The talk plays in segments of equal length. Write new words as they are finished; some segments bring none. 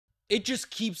It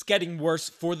just keeps getting worse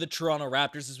for the Toronto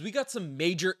Raptors as we got some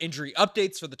major injury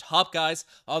updates for the top guys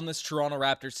on this Toronto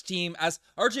Raptors team, as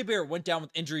RJ Barrett went down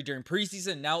with injury during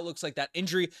preseason. Now it looks like that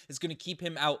injury is going to keep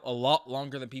him out a lot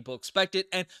longer than people expected.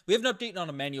 And we have an update on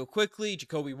Immanuel Quickley,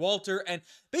 Jakob Poeltl, and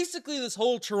basically this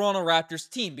whole Toronto Raptors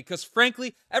team, because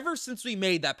frankly, ever since we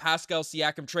made that Pascal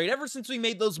Siakam trade, ever since we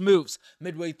made those moves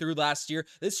midway through last year,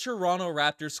 this Toronto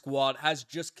Raptors squad has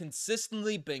just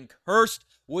consistently been cursed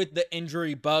with the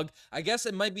injury bug. I guess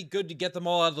it might be good to get them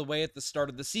all out of the way at the start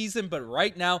of the season, but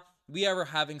right now, we are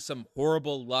having some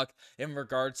horrible luck in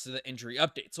regards to the injury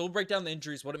update. So we'll break down the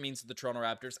injuries, what it means to the Toronto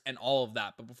Raptors, and all of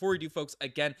that. But before we do, folks,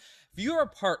 again, if you are a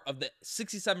part of the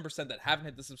 67% that haven't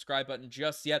hit the subscribe button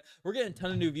just yet, we're getting a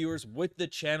ton of new viewers with the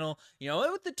channel,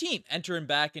 with the team entering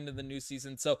back into the new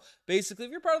season. So basically,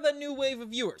 if you're part of that new wave of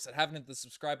viewers that haven't hit the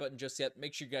subscribe button just yet,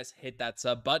 make sure you guys hit that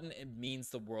sub button. It means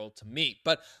the world to me.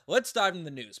 But let's dive into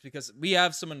the news, because we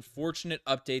have some unfortunate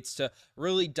updates to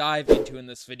really dive into in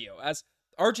this video, as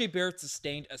RJ Barrett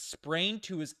sustained a sprain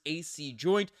to his AC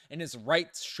joint in his right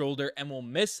shoulder and will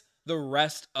miss the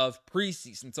rest of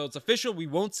preseason. So it's official. We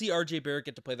won't see RJ Barrett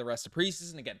get to play the rest of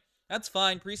preseason. Again, that's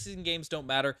fine. Preseason games don't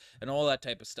matter and all that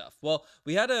type of stuff. Well,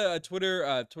 we had a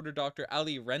Twitter doctor,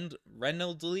 Ali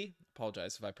Reynolds.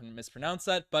 Apologize if I mispronounced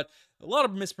that, but a lot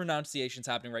of mispronunciations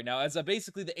happening right now, as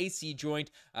basically the AC joint,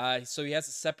 so he has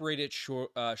a separated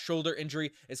shoulder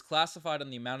injury, is classified on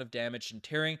the amount of damage and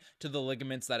tearing to the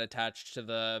ligaments that attach to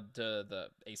the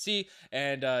AC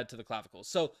and to the clavicles.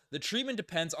 So the treatment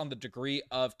depends on the degree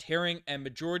of tearing, and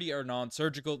majority are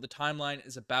non-surgical. The timeline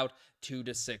is about 2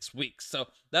 to 6 weeks. So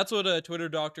that's what a Twitter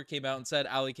doctor came out and said.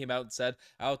 Ali came out and said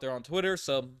out there on Twitter.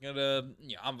 So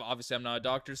I'm not a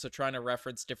doctor, so trying to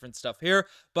reference different stuff here,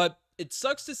 but it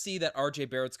sucks to see that RJ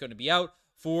Barrett's going to be out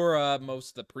for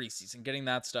most of the preseason, getting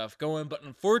that stuff going. But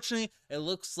unfortunately, it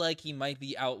looks like he might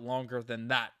be out longer than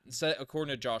that,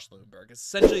 according to Josh Lewenberg.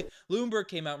 Essentially, Lewenberg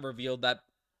came out and revealed that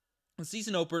the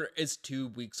season opener is 2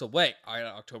 weeks away,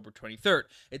 October 23rd.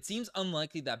 It seems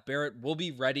unlikely that Barrett will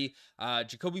be ready.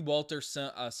 Jakob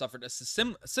Poeltl suffered a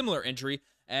similar injury,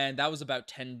 and that was about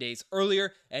 10 days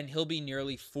earlier, and he'll be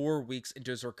nearly 4 weeks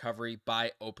into his recovery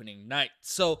by opening night.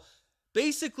 So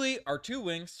basically, our two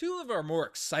of our more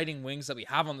exciting wings that we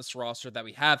have on this roster that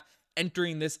we have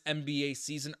entering this NBA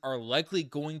season are likely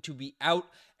going to be out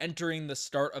entering the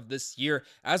start of this year.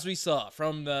 As we saw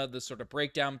from the sort of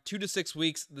breakdown, 2 to 6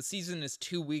 weeks, the season is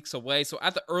 2 weeks away. So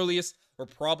at the earliest, we're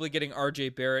probably getting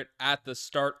RJ Barrett at the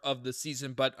start of the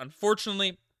season, but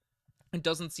unfortunately, it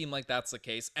doesn't seem like that's the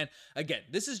case. And again,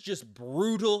 this is just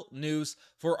brutal news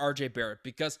for RJ Barrett,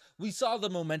 because we saw the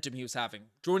momentum he was having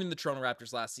joining the Toronto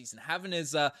Raptors last season, having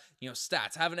his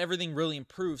stats, having everything really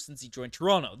improve since he joined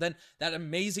Toronto. Then that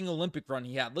amazing Olympic run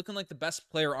he had, looking like the best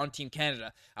player on Team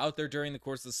Canada out there during the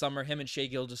course of the summer, him and Shai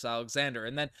Gilgeous-Alexander.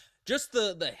 And then just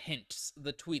the hints,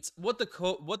 the tweets, what the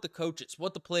coaches,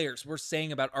 what the players were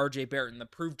saying about RJ Barrett and the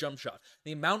improved jump shot,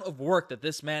 the amount of work that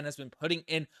this man has been putting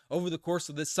in over the course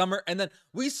of this summer. And then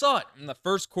we saw it in the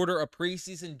first quarter of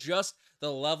preseason, just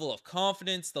the level of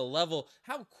confidence, the level,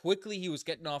 how quickly he was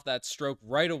getting off that stroke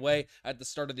right away at the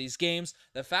start of these games.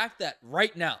 The fact that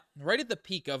right now, right at the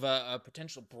peak of a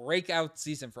potential breakout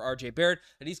season for RJ Barrett,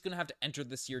 that he's going to have to enter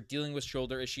this year dealing with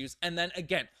shoulder issues. And then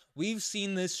again, we've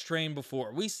seen this strain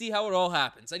before. We see how it all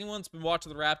happens. Anyone that's been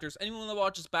watching the Raptors, anyone that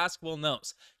watches basketball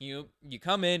knows. You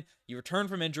come in, you return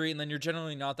from injury, and then you're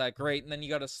generally not that great, and then you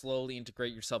got to slowly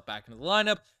integrate yourself back into the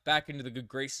lineup, back into the good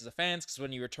graces of fans, because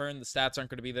when you return, the stats aren't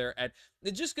going to be there, and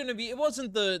it's just going to be, it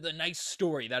wasn't the nice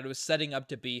story that it was setting up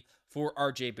to be for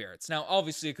RJ Barrett. Now,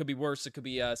 obviously, it could be worse. It could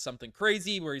be something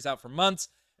crazy where he's out for months.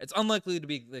 It's unlikely to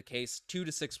be the case. 2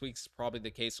 to 6 weeks is probably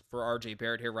the case for RJ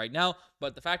Barrett here right now,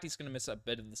 but the fact he's going to miss a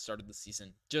bit of the start of the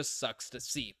season just sucks to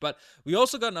see. But we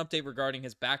also got an update regarding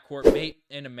his backcourt mate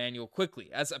in Immanuel Quickley,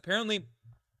 as apparently,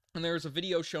 and there's a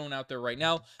video shown out there right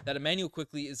now that Immanuel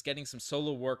Quickley is getting some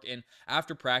solo work in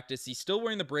after practice. He's still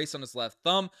wearing the brace on his left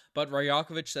thumb, but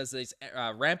Rajaković says that he's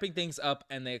ramping things up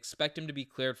and they expect him to be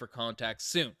cleared for contact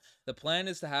soon. The plan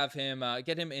is to have him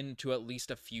get him into at least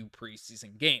a few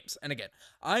preseason games. And again,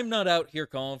 I'm not out here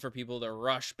calling for people to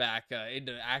rush back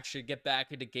into action, get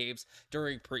back into games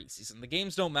during preseason. The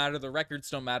games don't matter, the records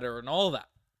don't matter, and all that.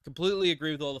 Completely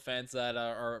agree with all the fans that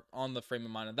are on the frame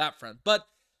of mind on that front. But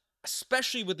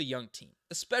especially with a young team,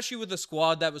 especially with a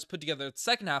squad that was put together the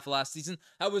second half of last season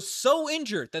that was so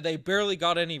injured that they barely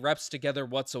got any reps together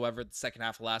whatsoever the second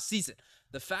half of last season.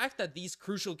 The fact that these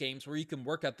crucial games where you can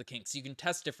work out the kinks, you can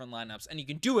test different lineups, and you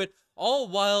can do it all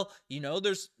while,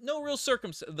 there's no real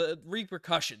the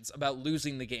repercussions about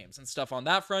losing the games and stuff on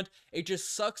that front. It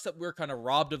just sucks that we're kind of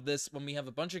robbed of this when we have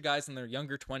a bunch of guys in their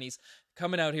younger 20s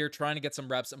coming out here trying to get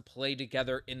some reps and play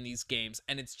together in these games,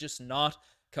 and it's just not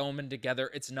coming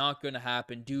together. It's not going to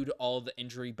happen due to all the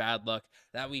injury bad luck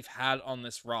that we've had on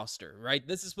this roster, right?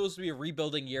 This is supposed to be a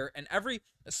rebuilding year, and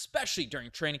especially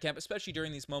during training camp, especially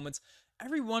during these moments,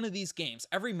 every one of these games,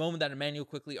 every moment that Immanuel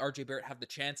Quickley, RJ Barrett have the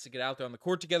chance to get out there on the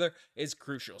court together is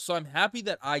crucial. So I'm happy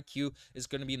that IQ is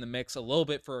going to be in the mix a little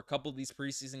bit for a couple of these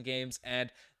preseason games and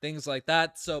things like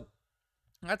that. So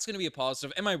that's going to be a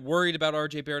positive. Am I worried about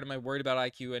RJ Barrett? Am I worried about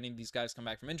IQ? Any of these guys come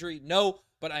back from injury? No,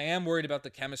 but I am worried about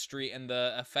the chemistry and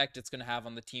the effect it's going to have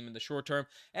on the team in the short term,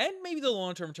 and maybe the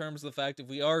long-term terms of the fact if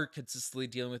we are consistently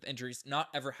dealing with injuries, not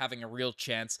ever having a real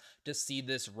chance to see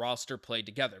this roster play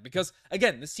together. Because,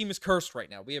 again, this team is cursed right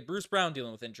now. We have Bruce Brown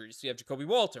dealing with injuries. We have Jakob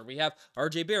Poeltl. We have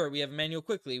RJ Barrett. We have Immanuel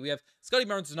Quickley. We have Scottie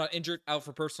Barnes is not injured, out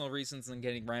for personal reasons and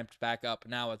getting ramped back up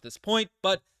now at this point,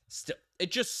 but still, it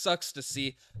just sucks to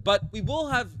see. But we will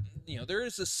have, there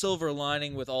is a silver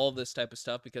lining with all this type of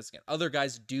stuff because, again, other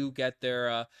guys do get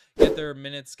their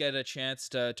minutes, get a chance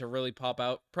to really pop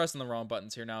out. Pressing the wrong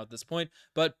buttons here now at this point.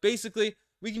 But basically,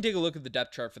 we can take a look at the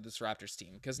depth chart for this Raptors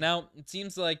team because now it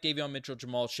seems like Davion Mitchell,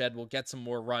 Jamal Shead will get some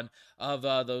more run of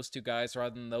those two guys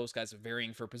rather than those guys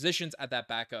varying for positions at that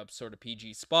backup sort of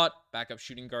PG spot, backup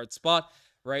shooting guard spot.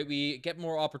 Right, we get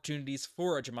more opportunities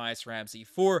for a Jahmi'us Ramsey,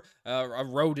 for a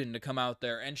Roden to come out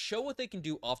there and show what they can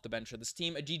do off the bench for this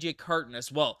team. A DJ Carton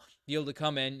as well, be able to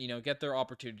come in, get their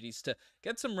opportunities to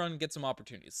get some run, get some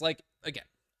opportunities. Like, again,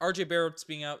 RJ Barrett's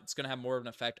being out, it's going to have more of an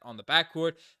effect on the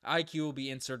backcourt. IQ will be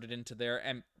inserted into there,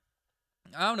 and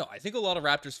I don't know. I think a lot of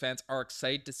Raptors fans are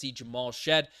excited to see Jamal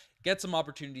Shead get some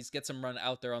opportunities, get some run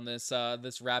out there on this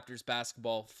Raptors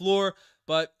basketball floor.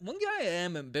 But one guy I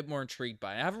am a bit more intrigued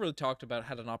by, I haven't really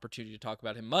had an opportunity to talk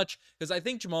about him much, because I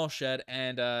think Jamal Shead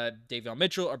and Davion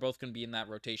Mitchell are both going to be in that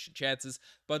rotation chances.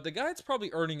 But the guy that's probably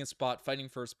earning a spot, fighting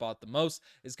for a spot the most,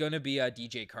 is going to be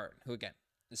DJ Carton, who, again,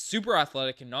 is super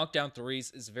athletic, can knock down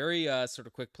threes, is very sort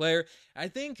of quick player. I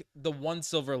think the one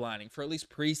silver lining for at least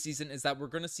preseason is that we're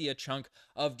going to see a chunk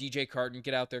of DJ Carton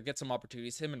get out there, get some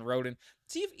opportunities, him and Roden,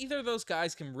 see if either of those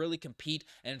guys can really compete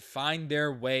and find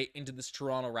their way into this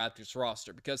Toronto Raptors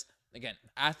roster. Because, again,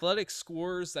 athletic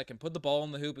scorers that can put the ball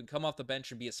in the hoop and come off the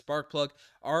bench and be a spark plug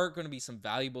are going to be some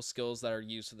valuable skills that are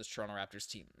used for this Toronto Raptors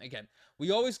team. Again,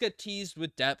 we always get teased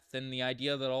with depth and the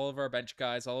idea that all of our bench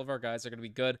guys, all of our guys are going to be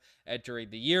good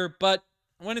during the year, but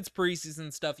when it's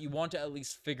preseason stuff, you want to at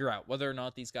least figure out whether or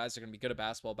not these guys are going to be good at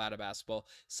basketball, bad at basketball.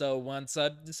 So once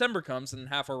December comes and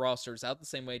half our roster is out the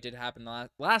same way it did happen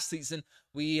last season,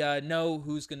 we know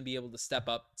who's going to be able to step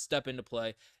up, step into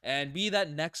play, and be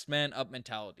that next man up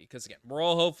mentality. Because, again, we're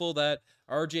all hopeful that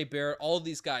RJ Barrett, all of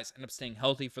these guys end up staying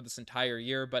healthy for this entire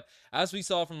year. But as we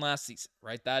saw from last season,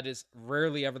 right, that is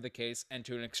rarely ever the case. And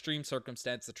to an extreme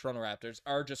circumstance, the Toronto Raptors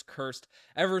are just cursed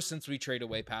ever since we trade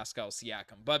away Pascal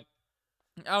Siakam. But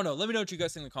I don't know. Let me know what you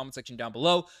guys think in the comment section down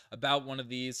below about one of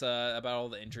these, about all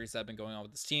the injuries that have been going on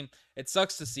with this team. It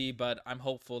sucks to see, but I'm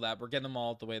hopeful that we're getting them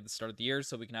all at the way at the start of the year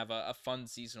so we can have a fun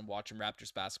season of watching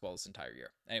Raptors basketball this entire year.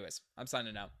 Anyways, I'm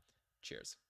signing out. Cheers.